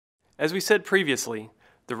As we said previously,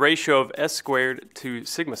 the ratio of s squared to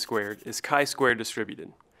sigma squared is chi-square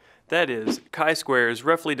distributed. That is, chi-square is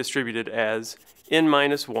roughly distributed as n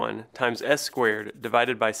minus 1 times s squared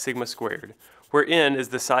divided by sigma squared, where n is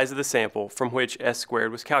the size of the sample from which s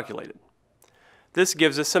squared was calculated. This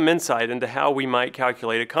gives us some insight into how we might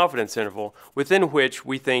calculate a confidence interval within which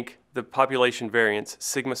we think the population variance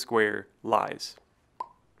sigma squared lies.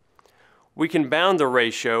 We can bound the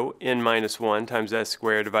ratio n minus 1 times s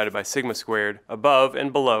squared divided by sigma squared above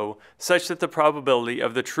and below such that the probability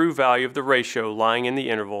of the true value of the ratio lying in the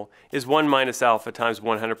interval is 1 minus alpha times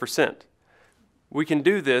 100%. We can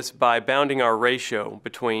do this by bounding our ratio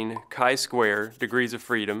between chi-square degrees of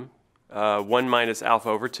freedom, 1 minus alpha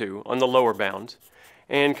over 2 on the lower bound,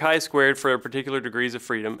 and chi-squared for particular degrees of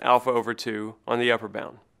freedom, alpha over 2 on the upper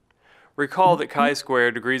bound. Recall that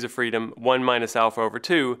chi-square degrees of freedom 1 minus alpha over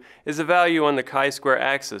 2 is a value on the chi-square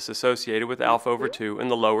axis associated with alpha over 2 in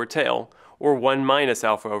the lower tail, or 1 minus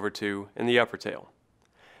alpha over 2 in the upper tail.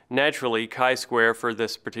 Naturally, chi-square for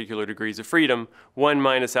this particular degrees of freedom, 1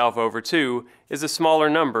 minus alpha over 2, is a smaller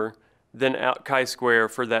number than chi-square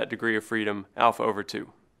for that degree of freedom, alpha over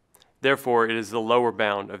 2. Therefore, it is the lower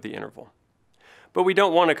bound of the interval. But we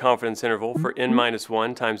don't want a confidence interval for n minus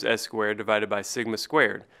 1 times s squared divided by sigma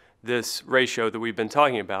squared, this ratio that we've been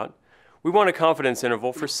talking about. We want a confidence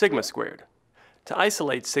interval for sigma squared. To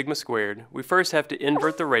isolate sigma squared, we first have to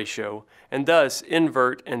invert the ratio and thus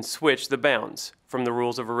invert and switch the bounds from the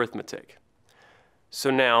rules of arithmetic.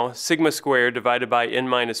 So now sigma squared divided by n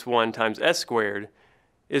minus 1 times s squared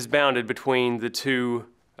is bounded between the two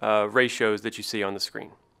ratios that you see on the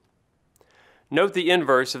screen. Note the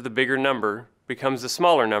inverse of the bigger number becomes the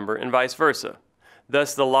smaller number and vice versa.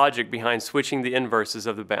 Thus the logic behind switching the inverses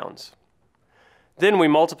of the bounds. Then we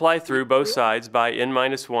multiply through both sides by n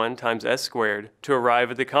minus 1 times s squared to arrive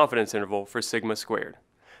at the confidence interval for sigma squared.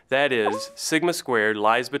 That is, sigma squared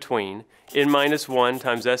lies between n minus 1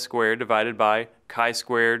 times s squared divided by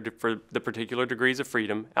chi-squared for the particular degrees of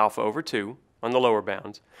freedom, alpha over 2, on the lower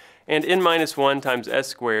bounds, and n minus 1 times s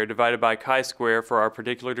squared divided by chi-square for our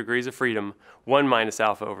particular degrees of freedom, 1 minus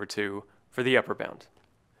alpha over 2, for the upper bound.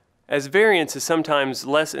 As variance is sometimes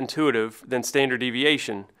less intuitive than standard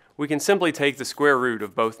deviation, we can simply take the square root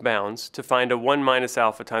of both bounds to find a 1 minus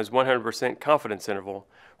alpha times 100% confidence interval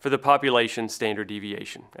for the population standard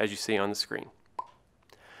deviation, as you see on the screen.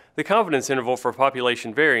 The confidence interval for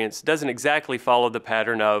population variance doesn't exactly follow the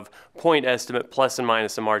pattern of point estimate plus and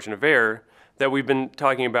minus a margin of error that we've been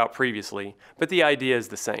talking about previously, but the idea is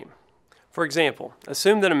the same. For example,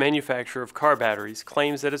 assume that a manufacturer of car batteries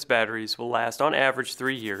claims that its batteries will last on average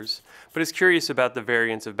 3 years, but is curious about the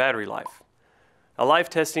variance of battery life. A life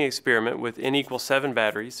testing experiment with n equals 7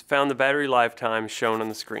 batteries found the battery lifetime shown on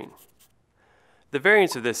the screen. The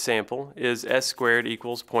variance of this sample is s squared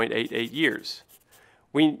equals 0.88 years.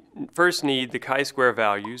 We first need the chi-square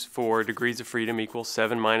values for degrees of freedom equals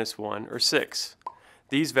 7 minus 1, or 6.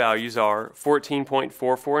 These values are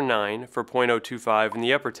 14.449 for 0.025 in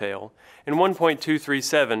the upper tail and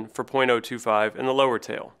 1.237 for 0.025 in the lower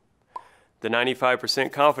tail. The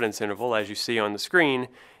 95% confidence interval, as you see on the screen,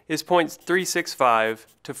 is 0.365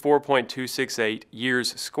 to 4.268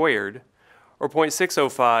 years squared, or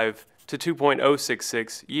 0.605 to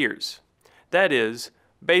 2.066 years. That is,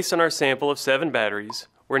 based on our sample of 7 batteries,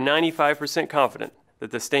 we're 95% confident that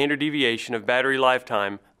the standard deviation of battery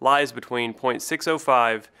lifetime lies between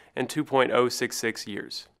 0.605 and 2.066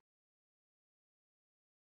 years.